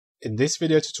In this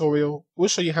video tutorial, we'll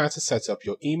show you how to set up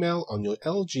your email on your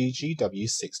LG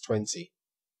GW620.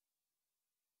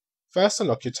 First,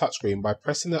 unlock your touchscreen by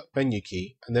pressing the menu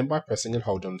key and then by pressing and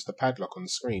holding onto the padlock on the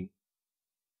screen.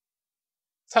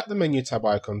 Tap the menu tab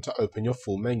icon to open your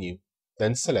full menu,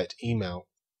 then select Email.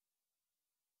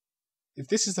 If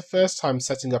this is the first time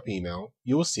setting up email,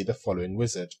 you will see the following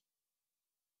wizard.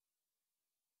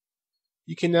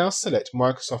 You can now select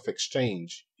Microsoft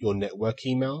Exchange, your network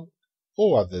email,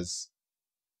 or others.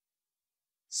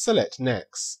 Select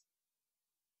Next.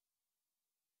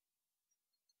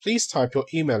 Please type your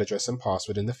email address and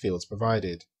password in the fields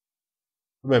provided.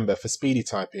 Remember, for speedy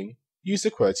typing, use the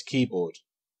QWERTY keyboard.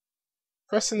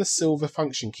 Pressing the silver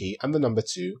function key and the number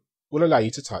 2 will allow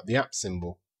you to type the @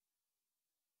 symbol.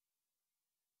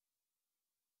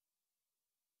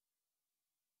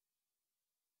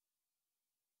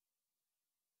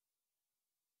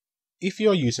 If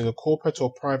you are using a corporate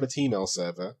or private email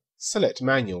server, select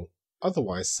Manual,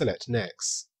 otherwise select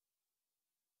Next.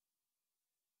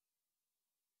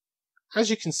 As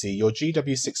you can see, your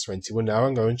GW620 will now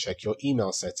go and check your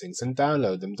email settings and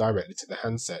download them directly to the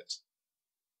handset.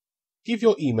 Give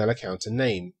your email account a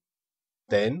name.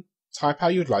 Then, type how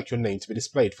you would like your name to be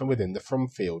displayed from within the From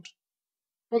field.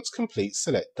 Once complete,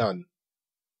 select Done.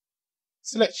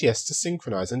 Select Yes to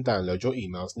synchronize and download your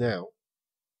emails now.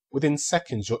 Within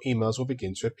seconds, your emails will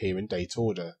begin to appear in date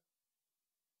order.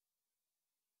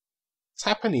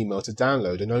 Tap an email to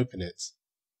download and open it.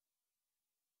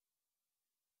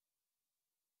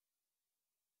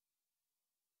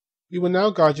 We will now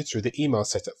guide you through the email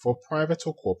setup for a private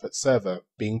or corporate server,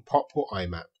 being POP or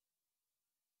IMAP.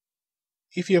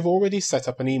 If you have already set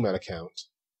up an email account,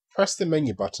 press the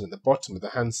menu button at the bottom of the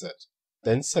handset,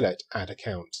 then select Add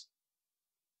Account.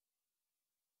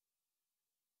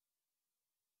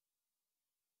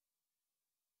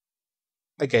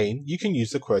 Again, you can use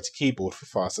the QWERTY keyboard for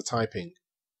faster typing.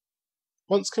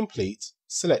 Once complete,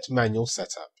 select Manual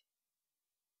Setup.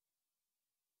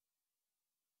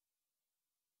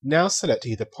 Now select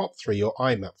either POP3 or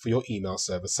IMAP for your email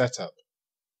server setup.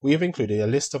 We have included a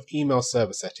list of email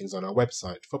server settings on our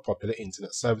website for popular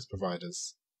internet service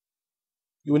providers.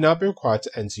 You will now be required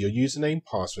to enter your username,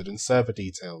 password and server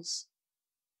details.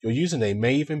 Your username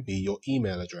may even be your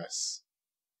email address.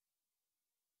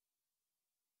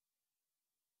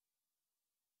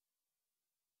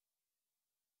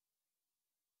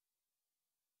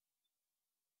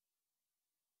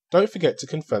 Don't forget to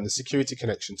confirm the security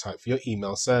connection type for your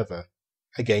email server.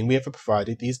 Again, we have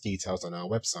provided these details on our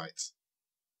website.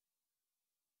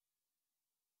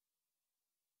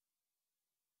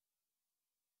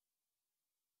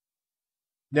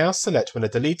 Now select when a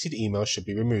deleted email should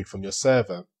be removed from your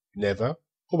server, never,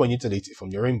 or when you delete it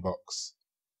from your inbox.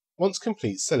 Once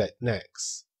complete, select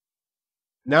Next.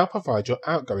 Now provide your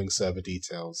outgoing server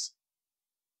details,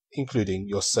 including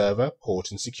your server,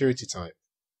 port and security type.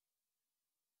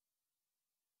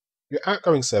 Your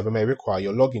outgoing server may require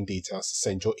your login details to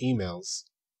send your emails.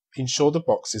 Ensure the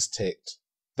box is ticked.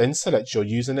 Then select your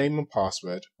username and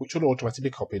password, which will automatically be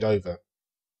copied over.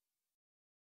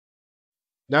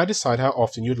 Now decide how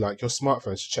often you'd like your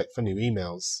smartphone to check for new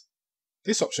emails.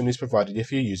 This option is provided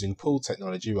if you're using pull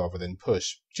technology rather than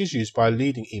push, which is used by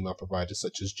leading email providers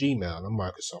such as Gmail and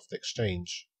Microsoft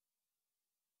Exchange.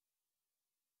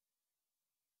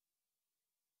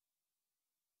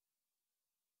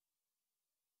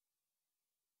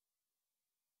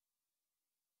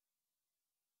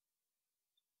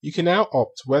 You can now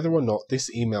opt whether or not this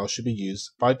email should be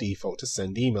used by default to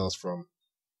send emails from.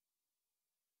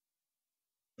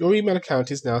 Your email account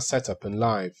is now set up and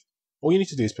live. All you need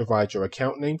to do is provide your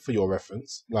account name for your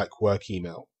reference, like work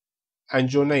email,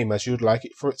 and your name as you would like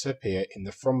it for it to appear in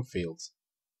the From field.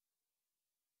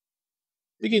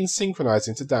 Begin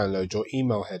synchronizing to download your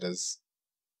email headers.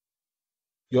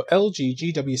 Your LG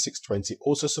GW620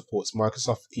 also supports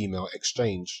Microsoft Email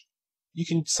Exchange. You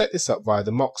can set this up via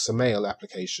the Moxa Mail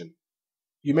application.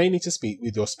 You may need to speak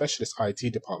with your specialist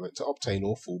IT department to obtain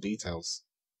all full details.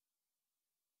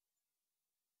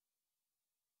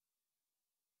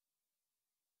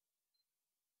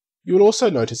 You will also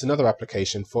notice another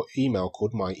application for email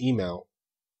called My Email.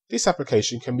 This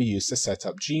application can be used to set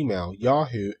up Gmail,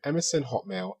 Yahoo, MSN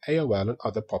Hotmail, AOL and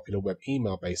other popular web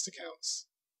email-based accounts.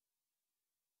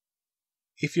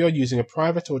 If you are using a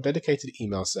private or dedicated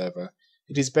email server,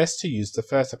 it is best to use the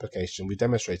first application we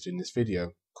demonstrated in this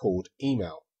video, called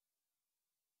Email.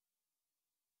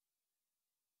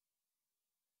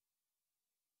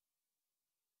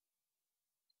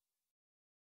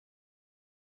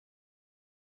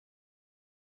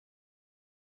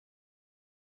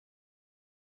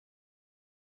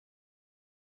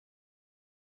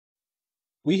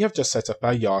 We have just set up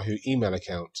our Yahoo email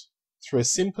account. Through a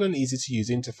simple and easy to use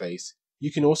interface,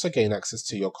 you can also gain access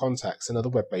to your contacts and other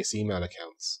web-based email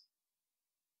accounts.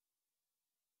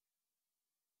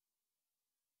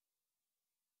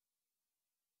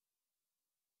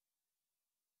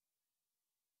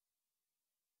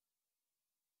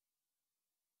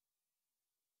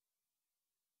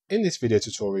 In this video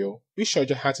tutorial, we showed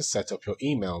you how to set up your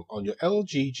email on your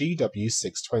LG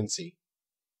GW620.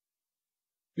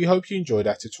 We hope you enjoyed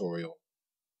our tutorial.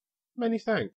 Many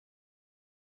thanks.